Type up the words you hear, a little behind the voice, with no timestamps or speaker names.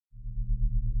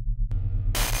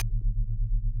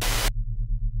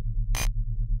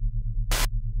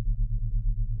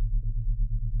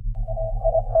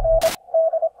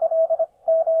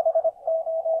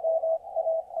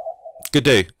Good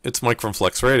day, it's Mike from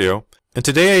Flex Radio, and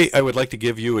today I would like to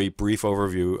give you a brief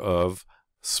overview of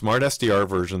SmartSDR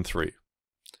version 3.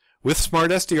 With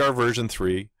SmartSDR version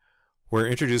 3, we're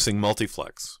introducing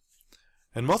multiFLEX.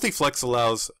 And multiFLEX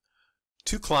allows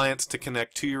two clients to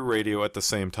connect to your radio at the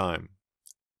same time.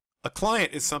 A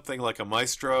client is something like a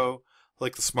Maestro,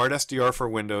 like the SmartSDR for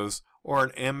Windows, or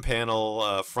an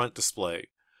M-panel front display.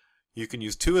 You can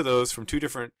use two of those from two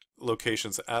different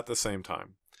locations at the same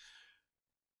time.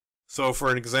 So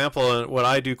for an example, what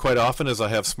I do quite often is I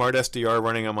have SmartSDR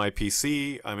running on my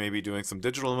PC, I may be doing some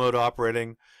digital mode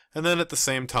operating, and then at the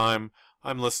same time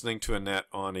I'm listening to a net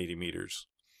on 80 meters.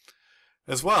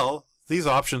 As well, these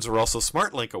options are also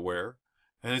SmartLink aware,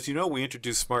 and as you know we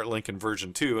introduced SmartLink in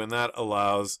version 2, and that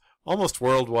allows almost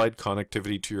worldwide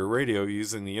connectivity to your radio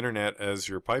using the internet as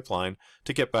your pipeline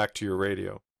to get back to your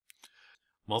radio.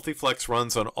 multiFLEX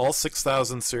runs on all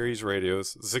 6000 series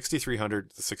radios,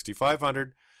 6300, the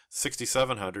 6500,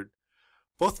 6700,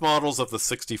 both models of the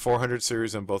 6400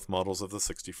 series and both models of the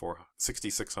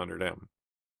 6600M.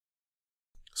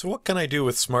 So what can I do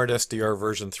with SmartSDR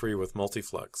version 3 with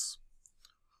multiFLEX?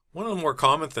 One of the more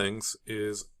common things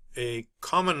is a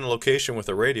common location with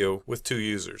a radio with two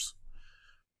users.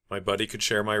 My buddy could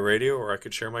share my radio, or I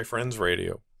could share my friend's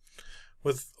radio,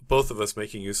 with both of us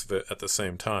making use of it at the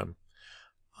same time.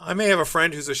 I may have a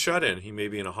friend who's a shut-in. He may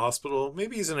be in a hospital,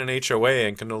 maybe he's in an HOA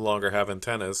and can no longer have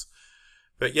antennas,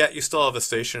 but yet you still have a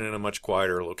station in a much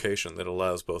quieter location that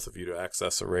allows both of you to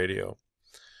access a radio.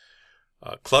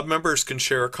 Club members can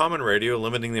share a common radio,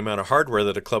 limiting the amount of hardware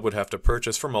that a club would have to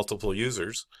purchase for multiple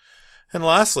users. And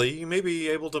lastly, you may be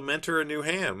able to mentor a new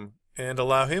ham and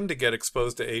allow him to get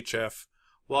exposed to HF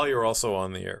while you're also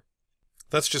on the air.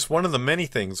 That's just one of the many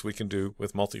things we can do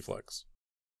with multiFLEX.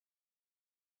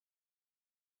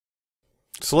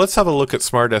 So let's have a look at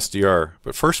SmartSDR,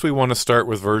 but first we want to start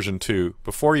with version 2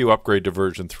 before you upgrade to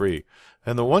version 3.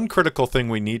 And the one critical thing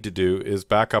we need to do is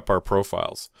back up our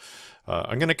profiles.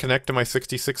 I'm going to connect to my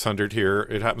 6600 here.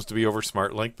 It happens to be over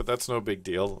SmartLink, but that's no big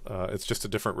deal. It's just a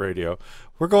different radio.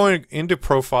 We're going into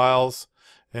profiles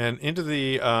and into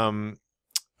the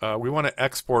we want to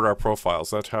export our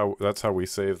profiles. That's how we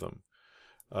save them.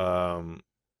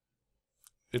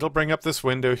 It'll bring up this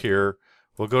window here.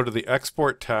 We'll go to the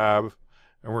Export tab,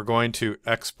 and we're going to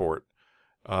export.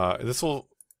 This will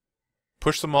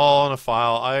push them all in a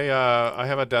file. I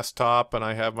have a desktop, and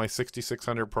I have my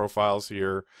 6600 profiles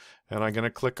here, and I'm going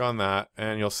to click on that,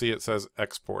 and you'll see it says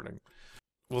exporting.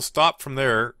 We'll stop from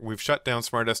there. We've shut down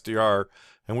SmartSDR,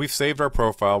 and we've saved our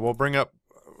profile. We'll bring up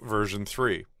version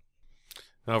 3.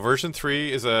 Now version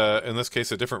 3 is, in this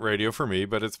case, a different radio for me,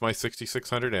 but it's my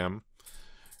 6600M,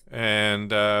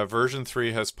 and version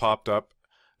 3 has popped up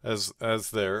as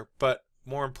there. But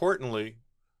more importantly,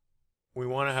 we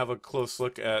want to have a close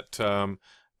look at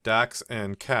DAX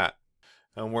and CAT.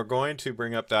 And we're going to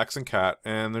bring up DAX and CAT,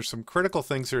 and there's some critical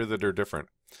things here that are different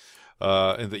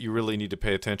and that you really need to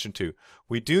pay attention to.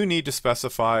 We do need to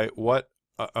specify what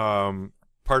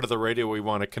part of the radio we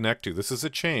want to connect to. This is a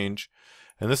change,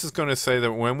 and this is going to say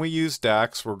that when we use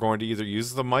DAX, we're going to either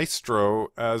use the Maestro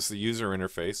as the user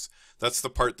interface. That's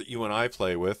the part that you and I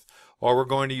play with, or we're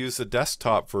going to use the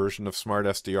desktop version of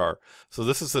SmartSDR. So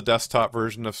this is the desktop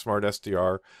version of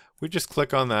SmartSDR. We just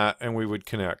click on that and we would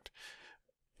connect.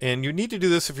 And you need to do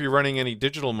this if you're running any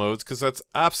digital modes, because that's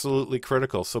absolutely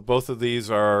critical. So both of these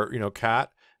are,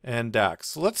 CAT and DAX.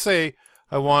 So let's say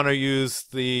I want to use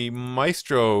the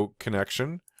Maestro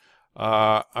connection.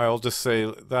 I'll just say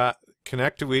that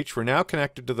connect to each. We're now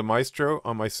connected to the Maestro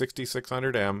on my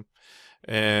 6600M,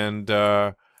 and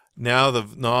now the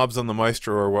knobs on the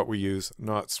Maestro are what we use,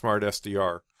 not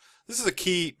SmartSDR. This is a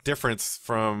key difference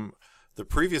from the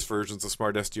previous versions of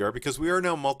SmartSDR because we are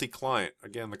now multi-client.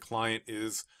 Again, the client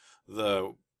is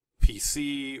the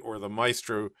PC or the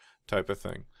Maestro type of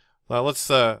thing. Now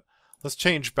let's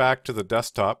change back to the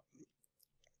desktop,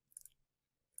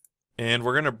 and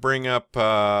we're going to bring up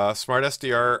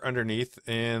SmartSDR underneath.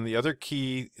 And the other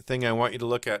key thing I want you to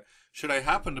look at, should I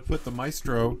happen to put the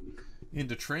Maestro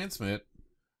into transmit,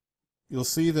 you'll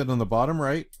see that on the bottom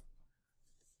right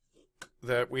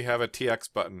that we have a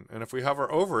TX button, and if we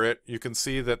hover over it, you can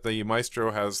see that the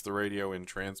Maestro has the radio in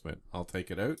transmit. I'll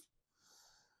take it out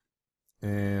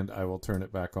and I will turn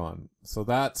it back on. So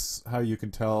that's how you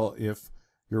can tell if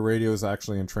your radio is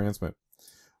actually in transmit.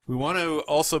 We want to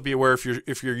also be aware if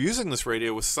you're using this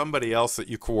radio with somebody else, that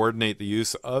you coordinate the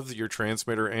use of your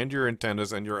transmitter and your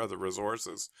antennas and your other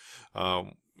resources.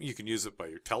 You can use it by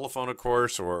your telephone, of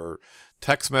course, or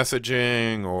text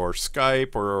messaging, or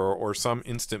Skype, or some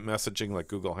instant messaging like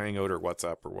Google Hangout or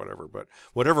WhatsApp or whatever. But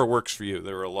whatever works for you,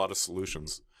 there are a lot of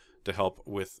solutions to help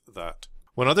with that.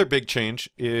 One other big change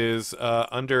is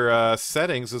under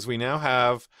settings, is we now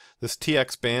have this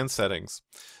TX band settings.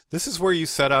 This is where you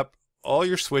set up all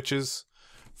your switches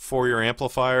for your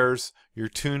amplifiers, your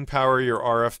tune power, your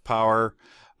RF power,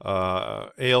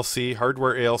 ALC,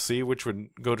 hardware ALC, which would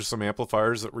go to some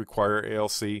amplifiers that require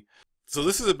ALC. So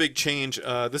this is a big change.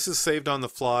 This is saved on the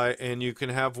fly, and you can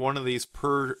have one of these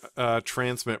per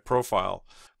transmit profile.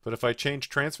 But if I change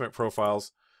transmit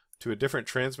profiles to a different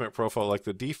transmit profile like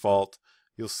the default,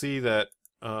 you'll see that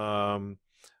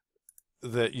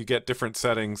that you get different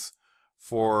settings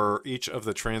for each of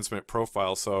the transmit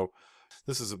profiles. So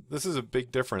this is a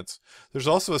big difference. There's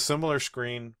also a similar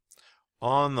screen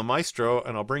on the Maestro,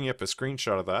 and I'll bring you up a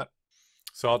screenshot of that.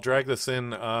 So I'll drag this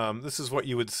in. This is what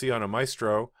you would see on a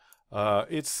Maestro.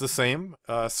 It's the same,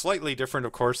 slightly different,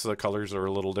 of course. The colors are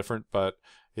a little different, but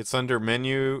it's under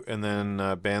menu and then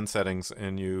band settings,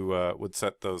 and you would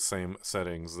set those same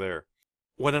settings there.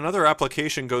 When another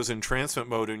application goes in transmit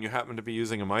mode and you happen to be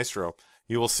using a Maestro,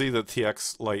 you will see the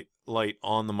TX light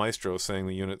on the Maestro saying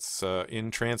the unit's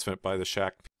in transmit by the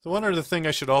shack. So one other thing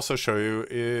I should also show you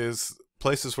is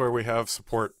places where we have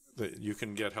support that you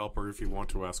can get help, or if you want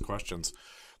to ask questions.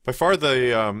 By far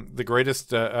the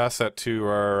greatest asset to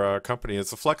our company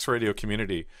is the Flex Radio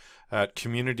community at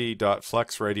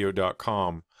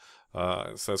community.flexradio.com.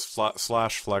 It says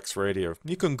 /Flex Radio.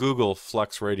 You can Google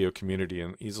Flex Radio community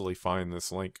and easily find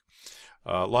this link.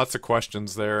 Lots of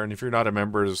questions there, and if you're not a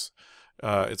member, it's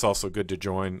also good to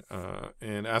join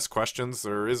and ask questions.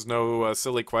 There is no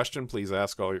silly question. Please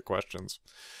ask all your questions.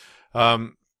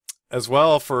 As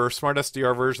well, for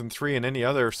SmartSDR version 3 and any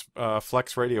other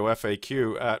Flex Radio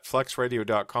FAQ at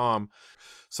flexradio.com.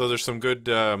 So there's some good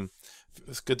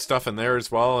stuff in there as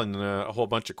well, and a whole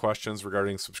bunch of questions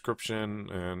regarding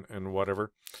subscription and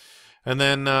whatever. And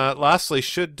then lastly,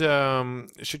 should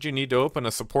you need to open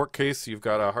a support case, you've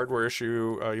got a hardware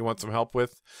issue you want some help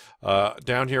with,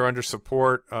 down here under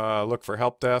support, look for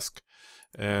help desk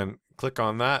and click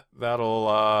on that.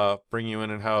 That'll bring you in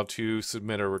and how to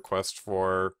submit a request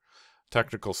for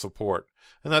technical support,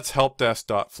 and that's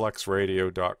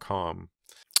helpdesk.flexradio.com.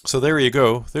 So there you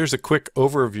go. There's a quick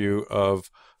overview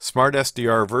of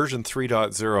SmartSDR version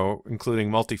 3.0, including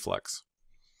multiFLEX.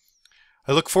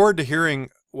 I look forward to hearing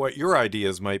what your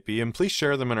ideas might be, and please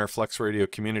share them in our Flex Radio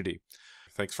community.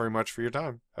 Thanks very much for your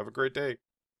time. Have a great day.